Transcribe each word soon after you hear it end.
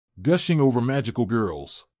Gushing over magical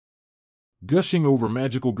girls. Gushing over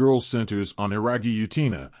magical girls centers on Hiragi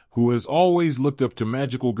Utena, who has always looked up to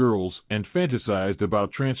magical girls and fantasized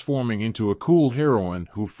about transforming into a cool heroine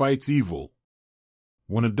who fights evil.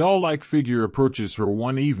 When a doll-like figure approaches her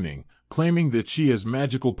one evening, claiming that she has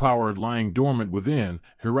magical power lying dormant within,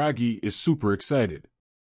 Hiragi is super excited.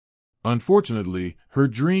 Unfortunately, her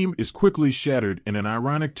dream is quickly shattered in an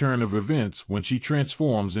ironic turn of events when she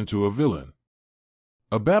transforms into a villain.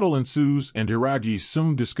 A battle ensues and Hiragi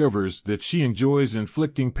soon discovers that she enjoys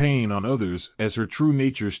inflicting pain on others as her true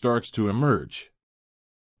nature starts to emerge.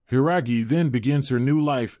 Hiragi then begins her new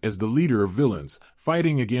life as the leader of villains,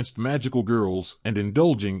 fighting against magical girls and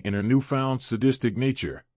indulging in her newfound sadistic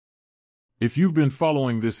nature. If you've been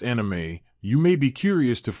following this anime, you may be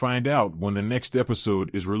curious to find out when the next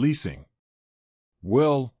episode is releasing.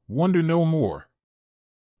 Well, wonder no more.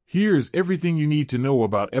 Here's everything you need to know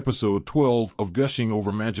about episode 12 of Gushing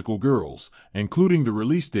Over Magical Girls, including the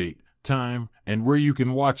release date, time, and where you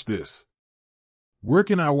can watch this. Where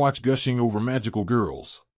can I watch Gushing Over Magical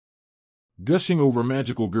Girls? Gushing Over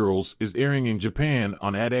Magical Girls is airing in Japan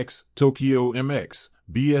on ADX, Tokyo MX,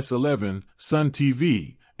 BS11, Sun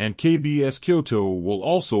TV, and KBS Kyoto will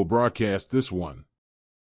also broadcast this one.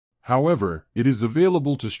 However, it is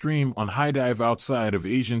available to stream on HiDive outside of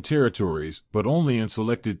Asian territories, but only in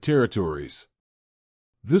selected territories.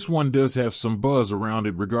 This one does have some buzz around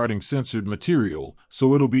it regarding censored material,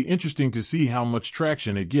 so it'll be interesting to see how much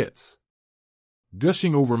traction it gets.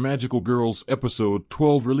 Gushing Over Magical Girls Episode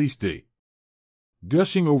 12 Release Date.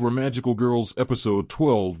 Gushing Over Magical Girls Episode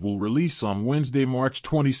 12 will release on Wednesday, March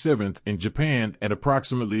 27th in Japan at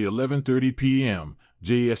approximately 11:30 p.m.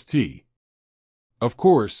 JST. Of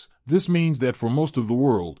course, this means that for most of the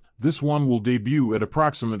world, this one will debut at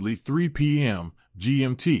approximately 3 p.m.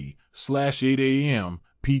 GMT/8 a.m.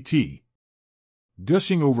 PT.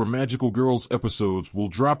 Gushing Over Magical Girls episodes will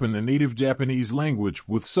drop in the native Japanese language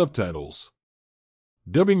with subtitles.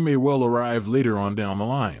 Dubbing may well arrive later on down the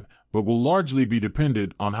line, but will largely be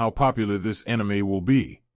dependent on how popular this anime will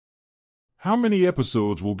be. How many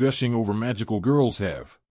episodes will Gushing Over Magical Girls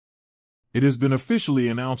have? It has been officially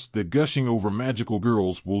announced that Gushing Over Magical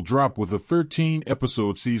Girls will drop with a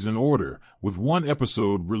 13-episode season order, with one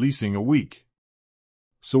episode releasing a week.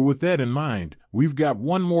 So with that in mind, we've got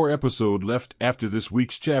one more episode left after this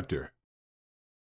week's chapter.